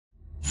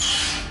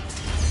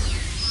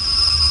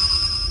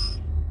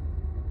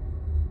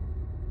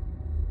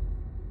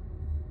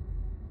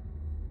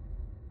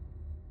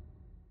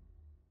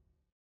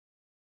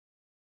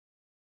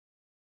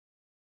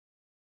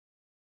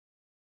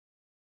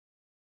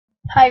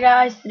Hi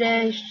guys,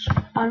 today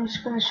I'm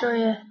just going to show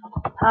you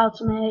how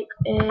to make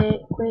a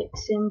quick,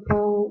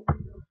 simple,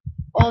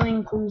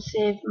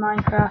 all-inclusive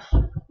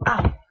Minecraft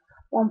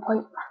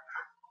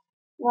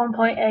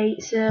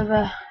 1.8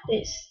 server.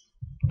 It's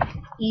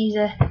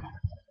easy.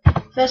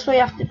 First what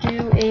you have to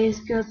do is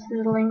go to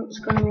the link that's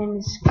going to be in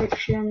the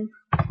description.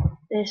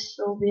 This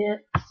will be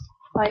it,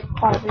 like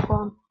quite a big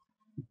one.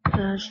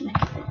 Just make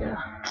it bigger.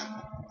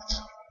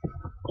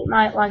 It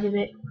might lag a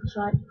bit because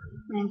like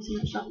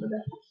maintenance not the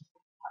best.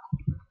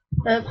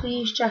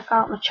 Please check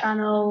out my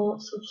channel,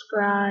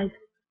 subscribe,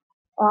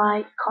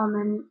 like,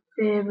 comment,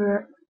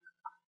 favourite,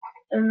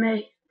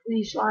 and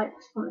please like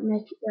something to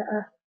make it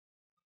better.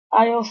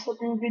 I also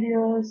do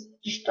videos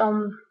just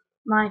on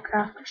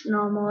Minecraft just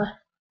normally.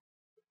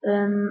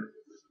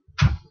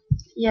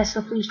 Yeah,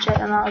 so please check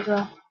them out as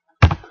well.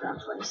 I'm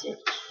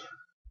 26.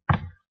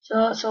 So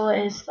that's all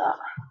it is.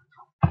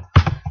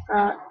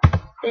 Right,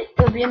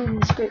 it'll be in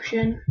the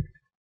description.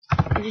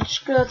 If you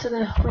just go to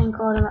the link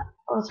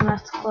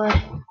automatically,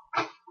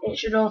 it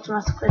should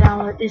automatically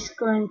download.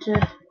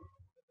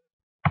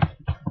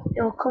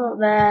 It'll come up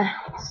there,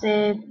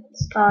 save,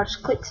 start,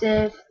 just click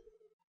save.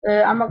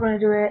 I'm not going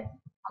to do it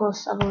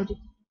because I've already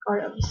got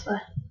it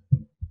obviously.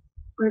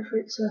 Wait for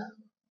it to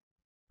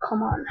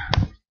come on.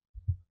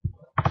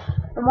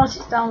 And once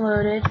it's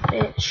downloaded,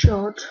 it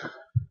should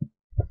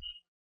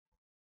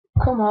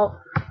come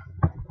up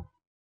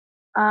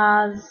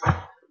as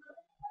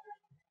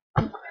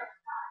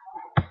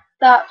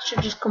that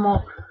should just come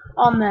up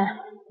on there,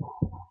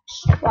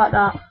 just like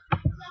that.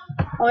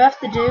 All we have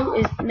to do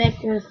is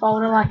make a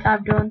folder like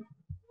I've done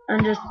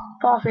and just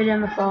pop it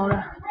in the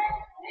folder.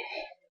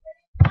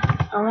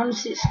 And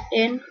once it's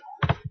in,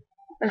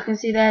 as you can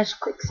see there, just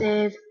click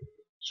save,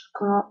 should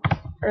come up.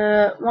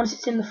 Once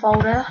it's in the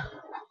folder,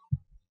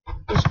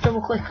 just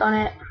double click on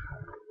it,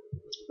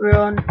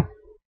 run,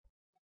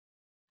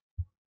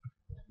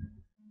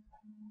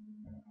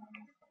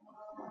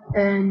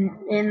 and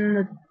in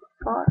the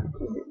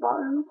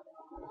bottom,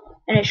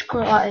 and it should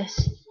come up like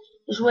this.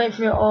 Just wait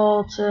for it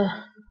all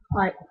to,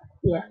 like,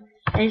 yeah.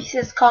 And if it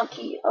says can't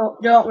keep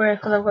up, don't worry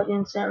because I've got the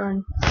internet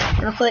running.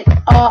 And I'll click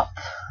op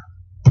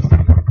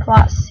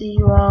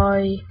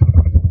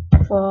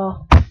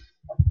 /CY4.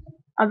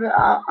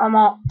 I'm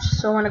opt,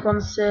 so when I go on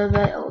the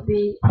server it'll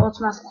be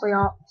automatically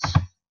opt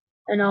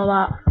and all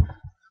that.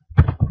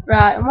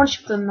 Right, and once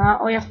you've done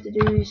that, all you have to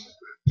do is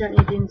don't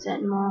need the internet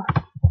anymore.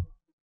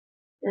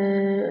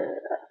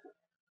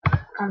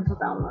 Cancel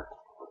download.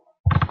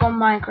 Go on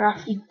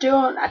Minecraft. You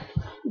don't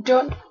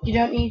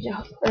need to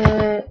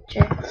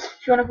check.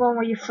 If you want to go on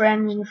with your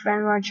friends and your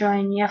friend want to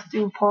join, you have to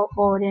do port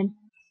forwarding.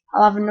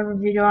 I'll have another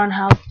video on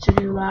how to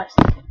do that. It's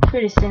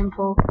pretty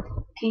simple.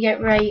 It can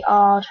get very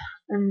hard,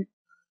 and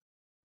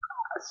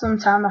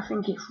sometimes I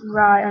think it's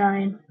right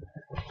annoying,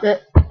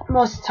 but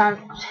most of the time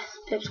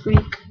it's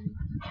pipsqueak.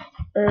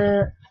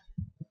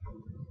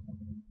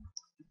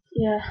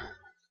 Yeah.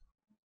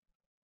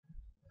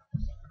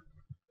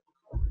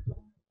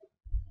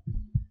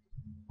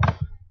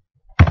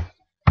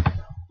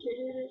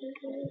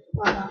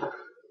 Like that.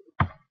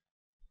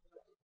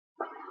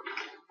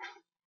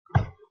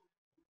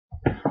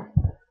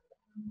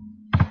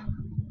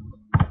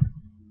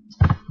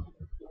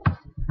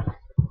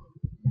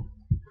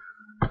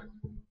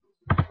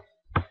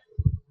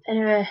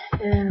 Anyway,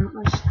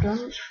 it's done.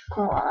 Just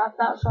call it like that.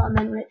 That's what I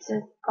meant with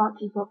it. Can't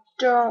keep up.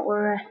 Don't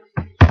worry.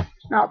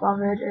 Not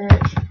bothered.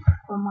 It's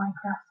on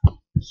Minecraft.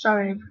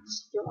 Sorry,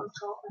 still I'm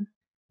talking.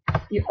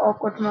 The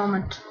awkward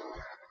moment.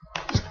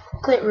 Just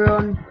click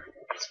run.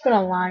 It's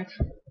gonna lag.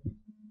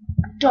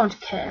 I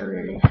don't care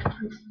really. I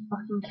don't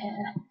fucking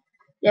care.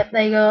 Yep,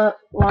 there you go.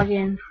 Log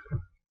in.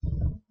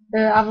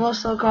 I've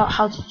also got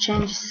how to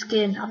change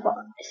skin. I've got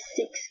a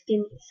 6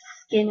 skin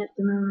at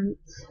the moment.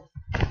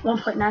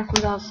 1.9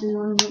 comes out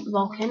soon.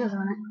 Volcanoes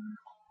on it.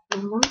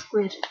 And 1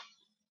 squid.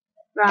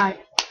 Right.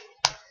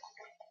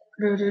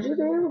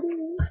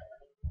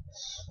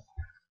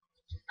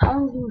 How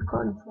long have you been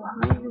recording for? How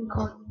long have you been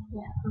recording?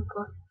 Yeah, I'm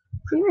recording.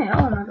 3 minutes?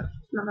 Oh, not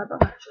that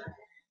bad actually.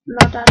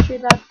 Not actually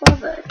that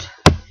bothered.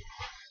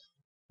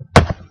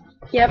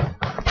 Yep.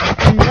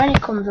 And when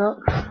it comes up,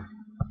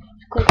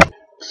 click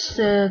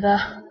server.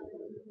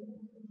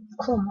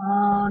 Come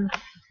on.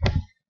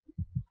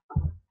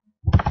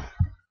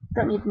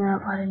 Don't need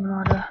notepad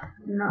anymore though.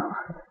 No.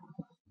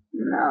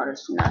 No,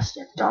 that's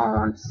nasty. Don't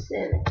want to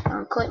save it.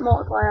 And click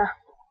multiplayer.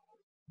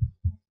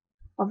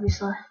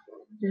 Obviously.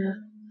 Yeah.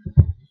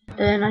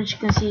 And as you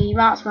can see,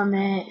 that's my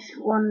mate. If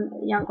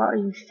you haven't got a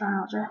use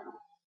channel,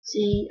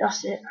 see,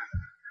 that's it.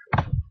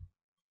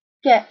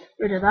 Get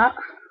rid of that.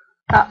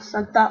 That's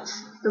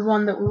the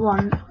one that we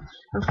want.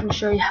 I'm going to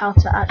show you how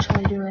to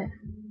actually do it.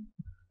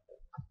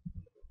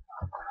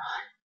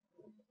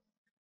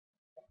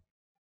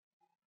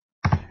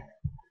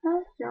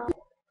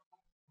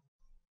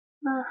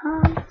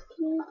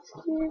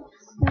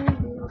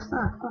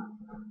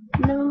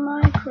 No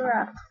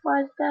Minecraft.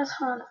 Why is that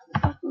hard?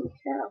 Fucking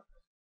hell.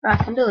 Right,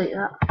 I can delete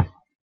that.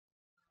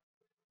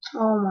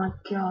 Oh my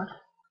god.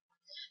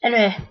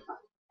 Anyway,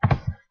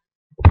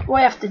 what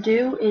you have to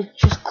do is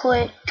just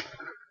click.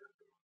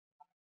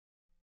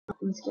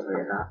 Let's get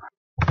rid of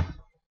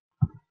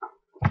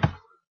that.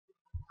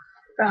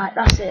 Right,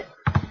 that's it.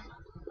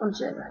 One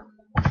server.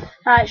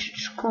 Right, it should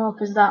just come up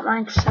as that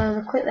Minecraft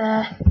server. Click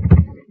there.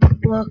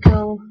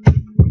 Local.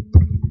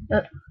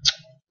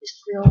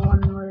 It's the old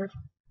one word.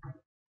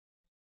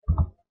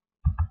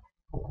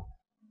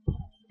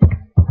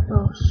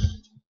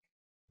 Post.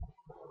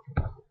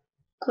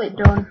 Click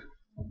done.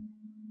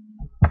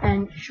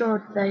 And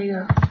should, there you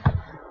go.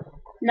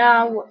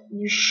 Now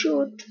you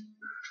should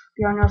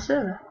be on your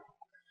server.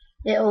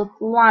 It'll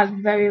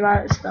lag very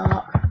bad at the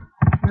start.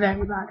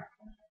 Very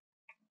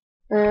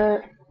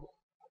bad.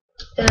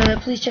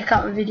 Please check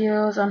out my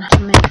videos on how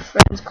to make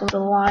friends cause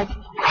of lag.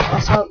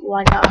 Also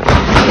lag out of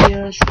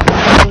videos,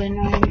 really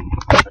annoying,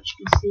 as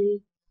you can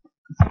see.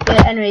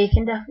 But anyway, you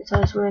can definitely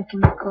tell it's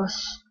working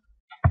because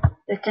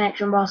the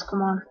connection bars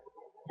come on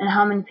and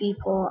how many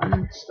people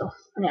and stuff,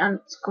 and it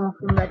ants come up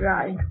in red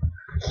writing.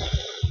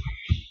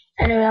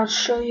 Anyway, I'll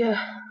show you.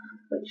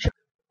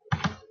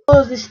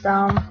 Close this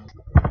down.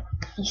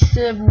 Your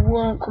server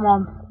won't come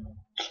on.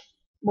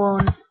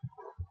 Won't.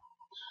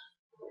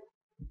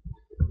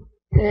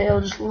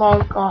 It'll just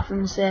log off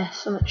and say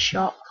something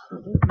shop,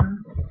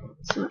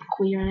 something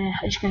queer in here.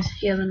 I just can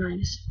hear the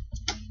noise.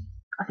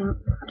 I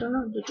don't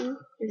know, did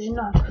you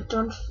not? I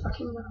don't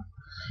fucking know.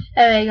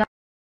 Anyway, guys.